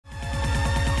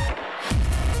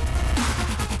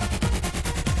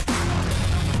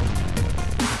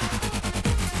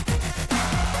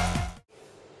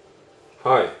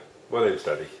name's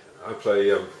Daddy. I play,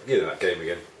 you know, that game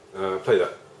again. I play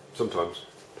that sometimes.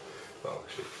 Well,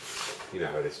 actually, you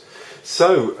know how it is.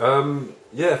 So,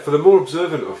 yeah, for the more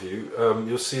observant of you,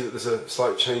 you'll see that there's a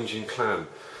slight change in clan.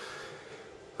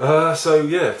 So,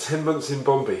 yeah, 10 months in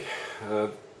Bombay.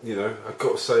 You know, I've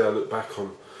got to say I look back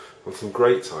on some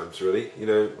great times, really. You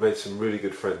know, made some really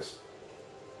good friends.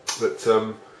 But,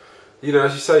 you know,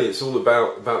 as you say, it's all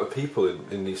about the people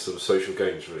in these sort of social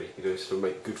games, really. You know, sort of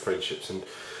make good friendships. And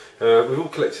we've all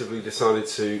collectively decided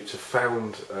to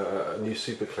found a new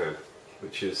super clan,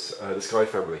 which is the Sky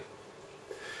family.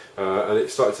 And it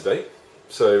started today.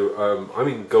 So I'm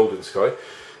in Golden Sky.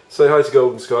 Say hi to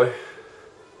Golden Sky.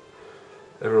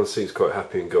 Everyone seems quite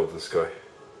happy in Golden Sky.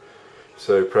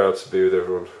 So proud to be with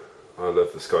everyone. I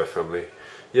love the Sky family.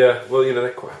 Yeah, well, you know,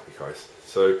 they're quite happy guys.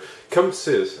 So come to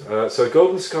see us. So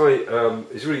Golden Sky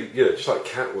is really, you know, just like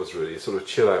Cat was really, a sort of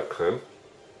chill out clan.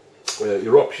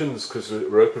 Your options, because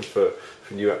we're open for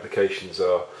new applications,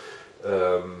 are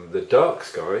the Dark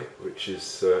Sky, which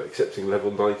is accepting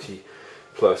level 90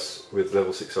 plus with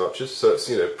level 6 archers. So it's,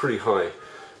 you know, pretty high,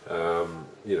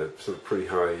 you know, sort of pretty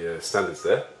high standards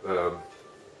there.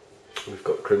 We've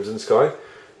got Crimson Sky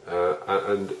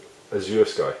and Azure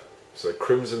Sky. So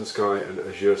Crimson Sky and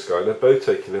Azure Sky, they're both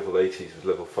taking level 80s with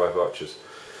level 5 archers.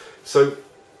 So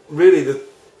really the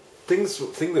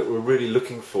thing that we're really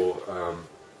looking for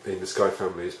in the Sky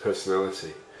family is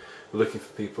personality. We're looking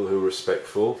for people who are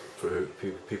respectful, for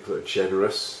people that are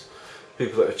generous,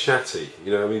 people that are chatty.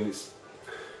 You know, I mean, it's,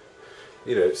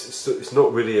 you know, it's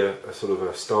not really a sort of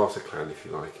a starter clan, if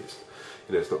you like. It's,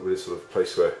 you know, it's not really a sort of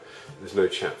place where there's no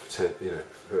chat for 10, you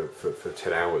know, for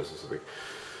 10 hours or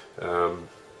something.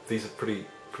 These are pretty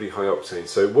high octane.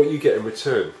 So what you get in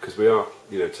return, because we are,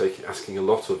 you know, asking a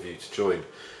lot of you to join,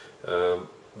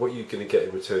 what you're going to get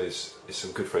in return is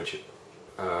some good friendship,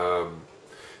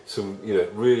 some, you know,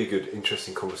 really good,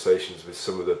 interesting conversations with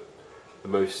some of the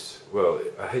most, well,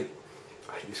 I hate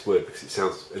this word because it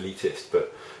sounds elitist,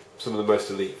 but some of the most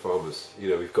elite farmers.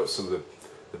 You know, we've got some of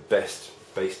the best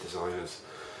base designers,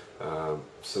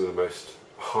 some of the most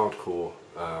hardcore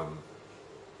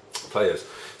players.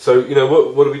 So, you know,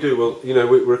 what do we do? Well, you know,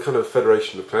 we're a kind of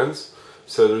federation of clans,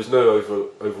 so there is no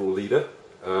overall leader.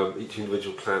 Each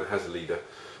individual clan has a leader.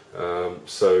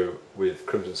 So with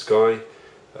Crimson Sky,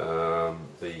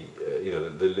 you know,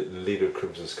 the leader of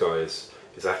Crimson Sky is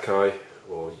Akai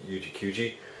or Yuji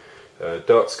Kuji.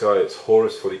 Dark Sky, it's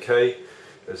Horus 40k.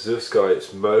 Azure Sky,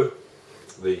 it's Mo,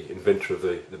 the inventor of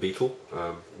the beetle.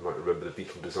 You might remember the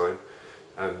beetle design.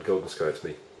 And Golden Sky, it's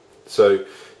me. So,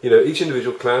 you know, each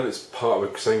individual clan is part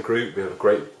of the same group. We have a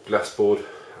great glass board.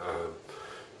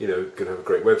 You know, going to have a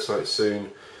great website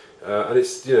soon. And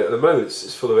it's, you know, at the moment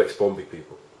it's full of ex-Bombay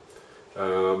people.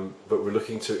 But we're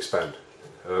looking to expand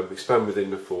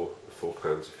within the four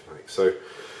clans, if you like. So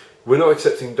we're not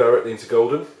accepting directly into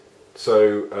Golden.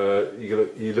 So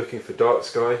you're looking for Dark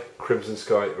Sky, Crimson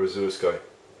Sky, or Azure Sky.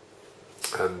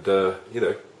 And you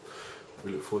know,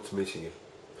 we look forward to meeting you.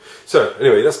 So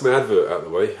anyway, that's my advert out of the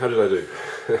way. How did I do?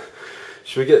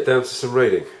 Should we get down to some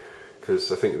raiding?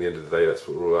 Because I think at the end of the day, that's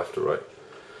what we're all after,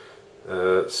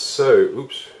 right? So,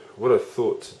 oops. What I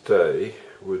thought today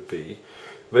would be,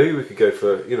 maybe we could go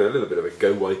for, you know, a little bit of a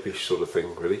go wipe-ish sort of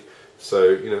thing, really. So,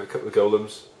 you know, a couple of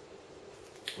golems,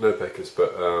 no peckers,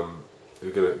 but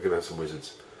we're gonna have some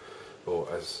wizards, or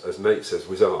as Nate says,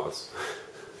 wizards,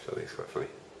 which I think is quite funny.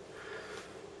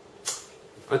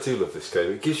 I do love this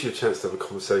game. It gives you a chance to have a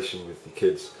conversation with your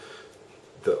kids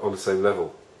that on the same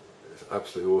level. It's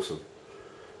absolutely awesome.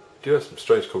 You do have some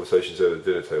strange conversations over the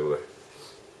dinner table, though.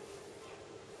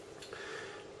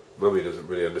 Mummy doesn't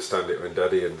really understand it when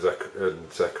Daddy and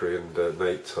Zachary and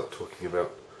Nate start talking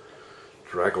about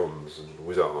dragons and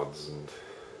wizards and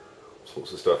all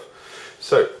sorts of stuff.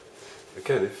 So,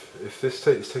 again, if this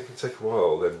is taking to take a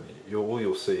while, then all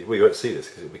you'll see, well, you won't see this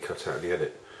because it'll be cut out in the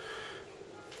edit.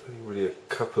 Only really a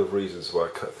couple of reasons why I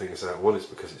cut things out. One is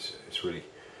because it's really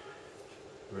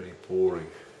boring.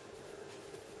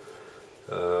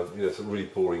 You know, it's really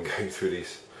boring going through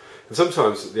these, and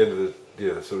sometimes at the end of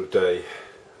the sort of day.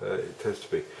 It tends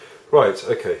to be. Right,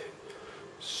 okay,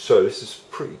 so this is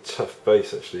pretty tough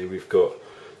base actually. We've got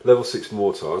level 6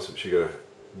 mortars which you're going to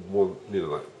want, you know,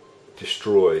 like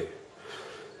destroy,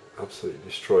 absolutely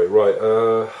destroy. Right,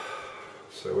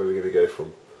 so where are we going to go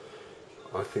from?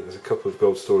 I think there's a couple of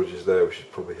gold storages there we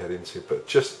should probably head into, but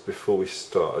just before we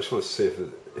start I just want to see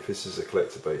if this is a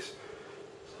collector base,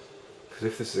 because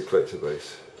if this is a collector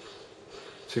base,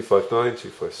 259,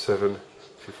 257,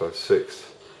 256,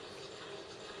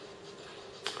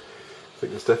 I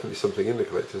think there's definitely something in the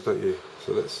collectors, don't you?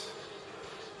 So let's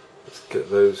get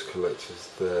those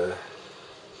collectors there.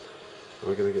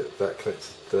 Am I going to get that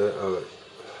collected there? Oh, look.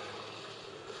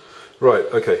 Right,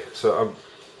 okay, so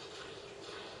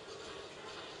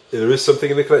there is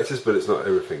something in the collectors, but it's not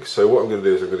everything. So what I'm going to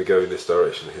do is I'm going to go in this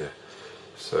direction here.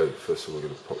 So first of all we're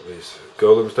going to pop these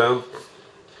golems down,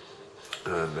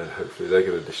 and then hopefully they're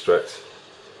going to distract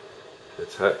the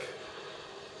attack.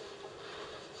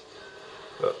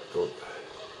 Oh, go on.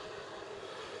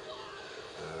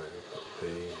 Put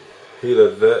the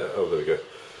healer there. Oh, there we go.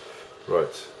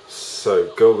 Right,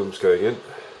 so golems going in.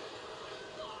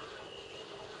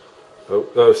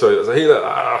 Oh, sorry, that's a healer.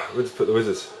 We just put the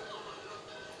wizards.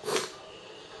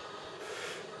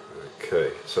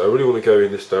 Okay, so I really want to go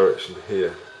in this direction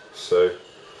here. So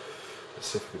let's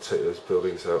see if we can take those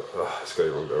buildings out. It's going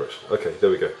the wrong direction. Okay, there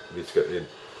we go. We need to get in.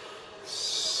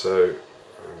 So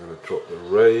I'm going to drop the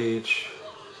rage.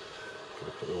 I'm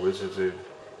going to put the wizards in.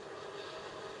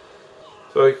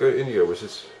 So go in you go,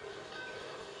 wizards.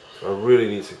 I really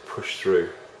need to push through.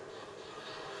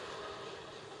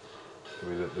 I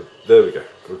mean, there we go.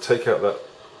 We'll take out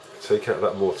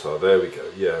that mortar. There we go.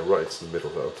 Yeah, right into the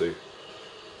middle. That'll do.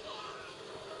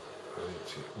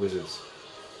 Wizards.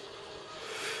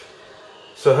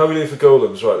 So how are we doing for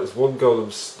golems? Right,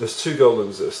 there's two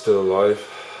golems that are still alive,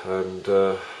 and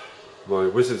my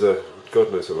wizards are,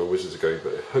 God knows where my wizards are going,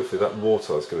 but hopefully that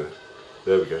mortar is going to,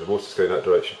 there we go, the mortar's going that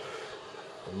direction.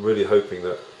 I'm really hoping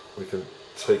that we can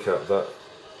take out that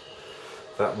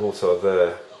mortar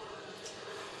there.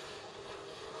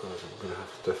 I'm going to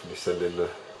have to definitely send in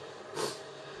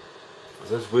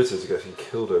those wizards are getting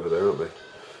killed over there, aren't they?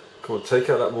 Come on, take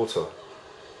out that mortar.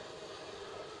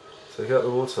 Take out the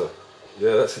mortar.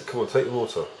 Yeah, that's it. Come on, take the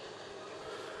mortar.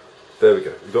 There we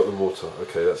go. We got the mortar.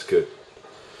 Okay, that's good.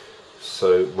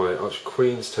 So my Arch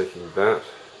Queen's taking that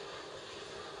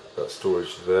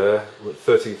storage there. We're at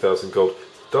 13,000 gold.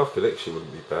 Dark Elixir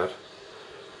wouldn't be bad.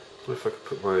 What if I could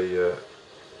put my...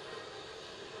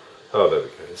 Oh, there we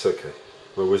go. It's okay.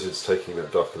 My wizard's taking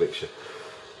that Dark Elixir.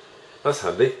 That's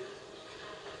handy.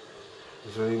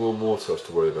 Is there any more mortars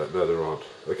to worry about? No, there aren't.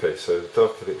 Okay, so the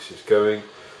Dark Elixir's going.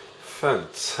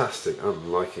 Fantastic.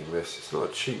 I'm liking this. It's not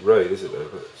a cheap raid, is it though?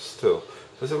 But still.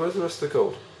 Where's the rest of the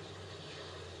gold?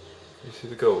 You see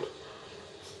the gold?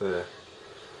 It's there.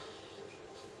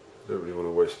 I don't really want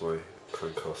to waste my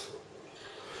clan castle.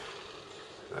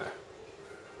 Nah.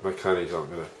 My clannies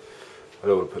aren't going to... I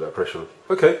don't want to put that pressure on.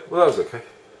 Okay, well that was okay.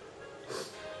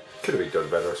 Could have been done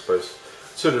better, I suppose.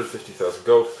 250,000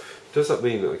 gold. Does that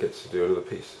mean that I get to do another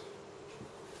piece?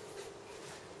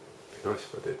 It'd be nice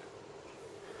if I did.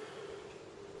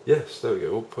 Yes, there we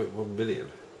go, 1.1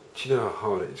 million. Do you know how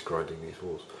hard it is grinding these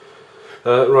walls?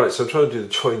 Right, so I'm trying to do the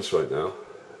joins right now.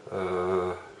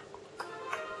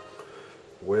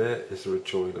 Where is there a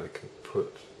join I can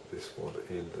put this one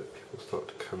in that people start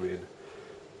to come in?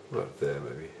 Right there,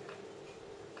 maybe.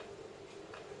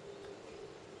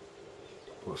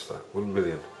 What's that? 1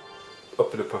 million.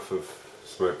 Up in a puff of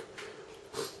smoke.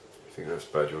 I think that's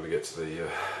bad. You want to get to the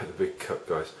big cut,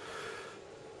 guys.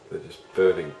 They're just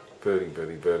burning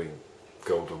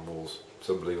golden walls. It's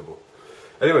unbelievable.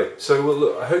 Anyway, so well,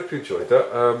 look, I hope you enjoyed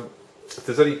that. If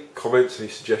there's any comments, any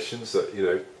suggestions that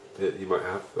that you might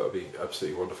have, that would be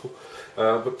absolutely wonderful.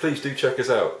 But please do check us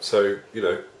out. So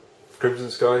Crimson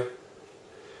Sky,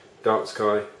 Dark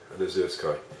Sky, and Azure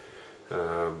Sky.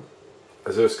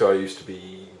 Azure Sky used to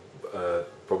be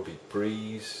Bombay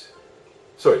Breeze.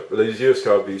 Sorry, the Azure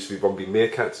Sky used to be Bombay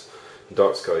Meerkats, and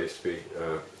Dark Sky used to be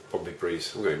Bombay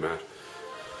Breeze. I'm going mad.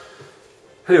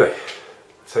 Anyway,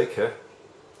 take care.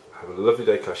 Have a lovely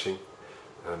day clashing,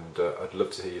 and I'd love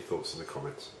to hear your thoughts in the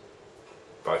comments.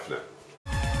 Bye for now.